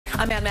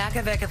I'm at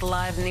Makovec at the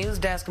live news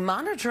desk,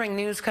 monitoring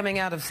news coming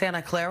out of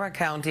Santa Clara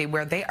County,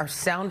 where they are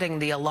sounding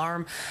the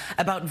alarm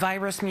about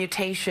virus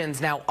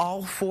mutations. Now,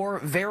 all 4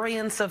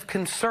 variants of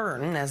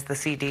concern, as the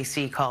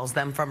CDC calls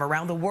them, from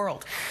around the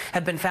world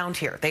have been found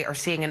here. They are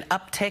seeing an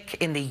uptick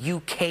in the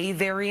UK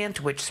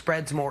variant, which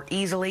spreads more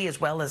easily, as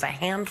well as a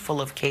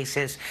handful of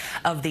cases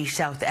of the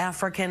South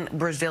African,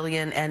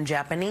 Brazilian, and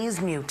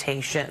Japanese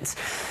mutations.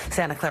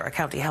 Santa Clara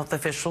County health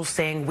officials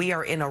saying we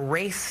are in a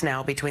race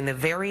now between the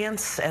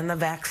variants and the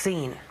vaccine.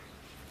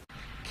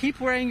 Keep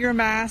wearing your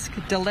mask,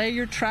 delay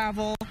your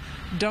travel,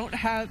 don't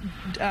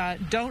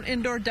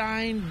indoor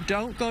dine,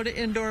 don't go to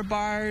indoor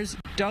bars,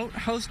 don't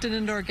host an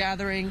indoor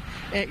gathering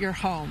at your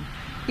home.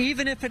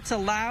 Even if it's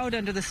allowed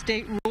under the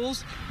state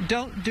rules,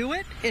 don't do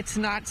it. It's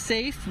not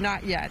safe,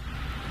 not yet.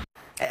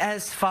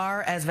 As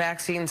far as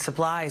vaccine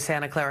supply,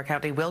 Santa Clara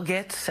County will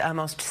get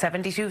almost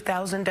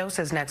 72,000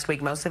 doses next week.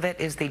 Most of it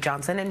is the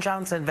Johnson &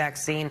 Johnson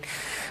vaccine,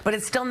 but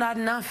it's still not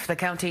enough. The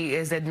county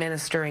is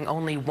administering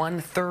only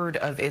 1/3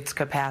 of its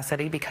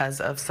capacity because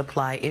of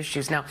supply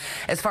issues. Now,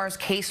 as far as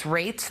case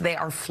rates, they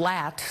are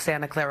flat.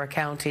 Santa Clara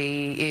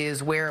County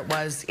is where it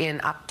was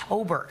in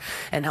October,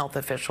 and health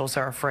officials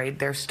are afraid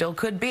there still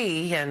could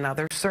be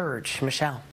another surge. Michelle.